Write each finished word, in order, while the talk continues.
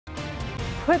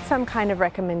Put some kind of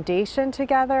recommendation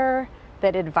together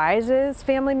that advises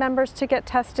family members to get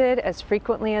tested as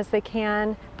frequently as they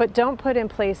can, but don't put in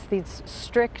place these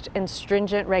strict and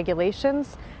stringent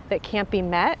regulations that can't be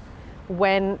met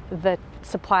when the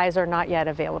supplies are not yet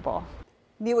available.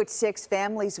 New at 6,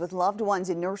 families with loved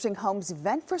ones in nursing homes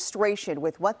vent frustration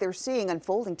with what they're seeing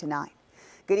unfolding tonight.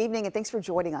 Good evening and thanks for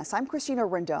joining us. I'm Christina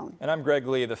Rendon. And I'm Greg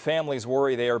Lee. The families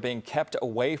worry they are being kept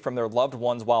away from their loved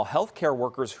ones while healthcare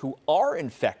workers who are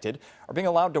infected are being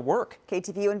allowed to work.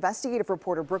 KTVU investigative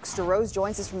reporter Brooks DeRose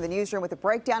joins us from the newsroom with a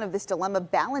breakdown of this dilemma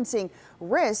balancing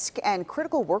risk and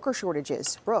critical worker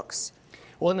shortages. Brooks.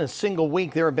 Well, in a single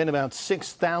week, there have been about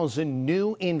 6,000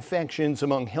 new infections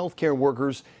among healthcare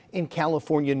workers in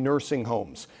California nursing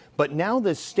homes. But now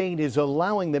the state is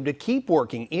allowing them to keep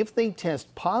working if they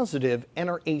test positive and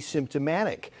are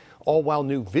asymptomatic, all while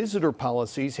new visitor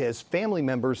policies has family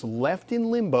members left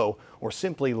in limbo or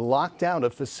simply locked out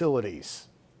of facilities.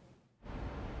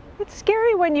 It's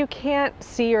scary when you can't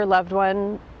see your loved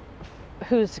one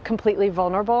who's completely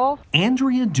vulnerable.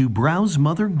 Andrea Dubrow's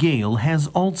mother, Gail, has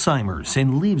Alzheimer's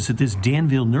and lives at this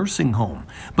Danville nursing home.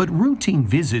 But routine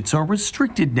visits are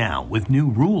restricted now with new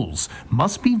rules.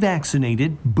 Must be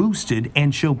vaccinated, boosted,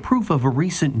 and show proof of a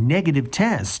recent negative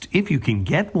test if you can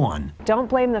get one. Don't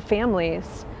blame the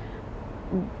families.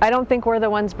 I don't think we're the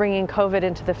ones bringing COVID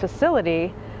into the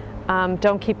facility.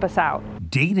 Don't keep us out.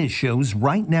 Data shows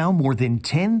right now more than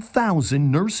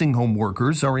 10,000 nursing home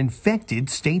workers are infected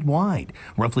statewide.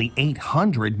 Roughly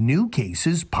 800 new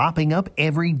cases popping up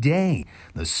every day.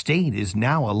 The state is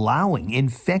now allowing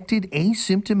infected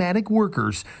asymptomatic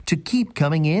workers to keep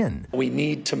coming in. We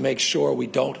need to make sure we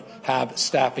don't have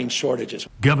staffing shortages.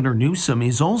 Governor Newsom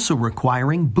is also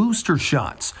requiring booster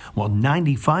shots. While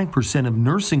 95% of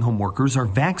nursing home workers are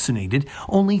vaccinated,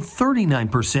 only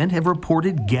 39% have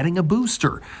reported getting a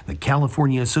booster. The California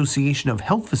Association of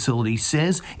Health Facilities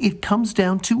says it comes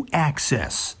down to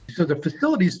access. So the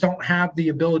facilities don't have the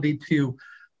ability to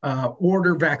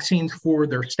order vaccines for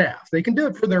their staff. They can do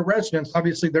it for their residents.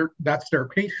 Obviously, that's their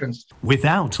patients.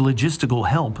 Without logistical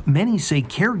help, many say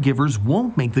caregivers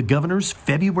won't make the governor's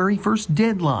February 1st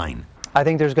deadline. I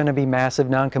think there's going to be massive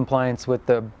noncompliance with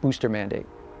the booster mandate.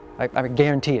 I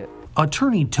guarantee it.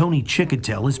 Attorney Tony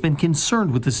Chicotel has been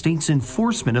concerned with the state's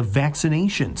enforcement of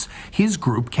vaccinations. His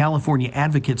group, California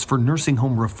Advocates for Nursing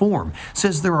Home Reform,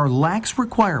 says there are lax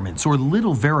requirements or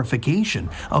little verification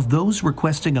of those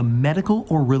requesting a medical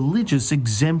or religious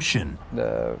exemption.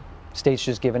 The state's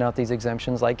just giving out these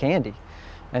exemptions like candy.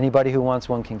 Anybody who wants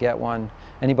one can get one.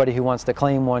 Anybody who wants to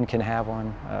claim one can have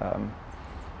one.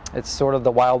 It's sort of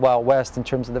the wild, wild west in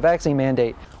terms of the vaccine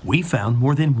mandate. We found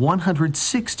more than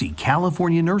 160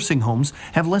 California nursing homes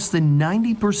have less than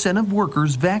 90% of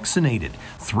workers vaccinated.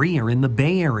 3 are in the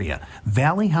Bay Area: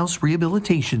 Valley House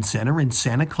Rehabilitation Center in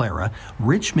Santa Clara,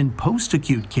 Richmond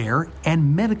Post-Acute Care,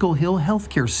 and Medical Hill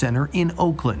Healthcare Center in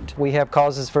Oakland. We have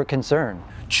causes for concern.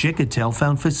 Chicotel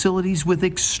found facilities with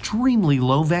extremely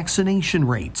low vaccination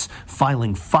rates,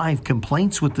 filing 5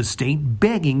 complaints with the state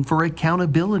begging for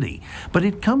accountability. But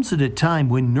it comes at a time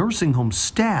when nursing home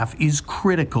staff is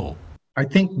critical. I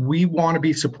think we want to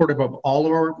be supportive of all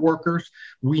of our workers.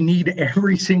 We need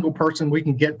every single person we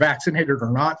can get vaccinated or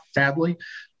not, sadly,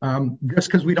 just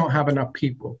because we don't have enough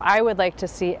people. I would like to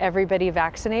see everybody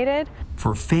vaccinated.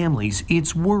 For families,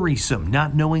 it's worrisome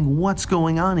not knowing what's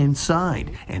going on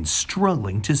inside and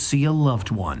struggling to see a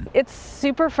loved one. It's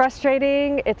super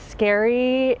frustrating. It's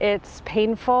scary. It's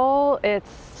painful.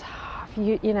 It's,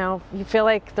 you feel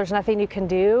like there's nothing you can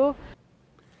do.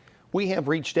 We have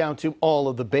reached out to all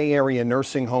of the Bay Area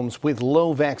nursing homes with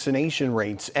low vaccination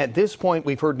rates. At this point,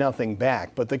 we've heard nothing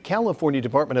back, but the California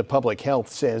Department of Public Health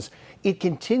says it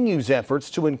continues efforts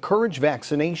to encourage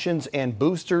vaccinations and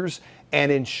boosters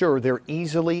and ensure they're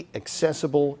easily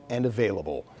accessible and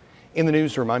available. In the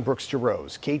newsroom, I'm Brooks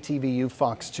DeRose, KTVU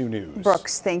Fox 2 News.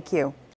 Brooks, thank you.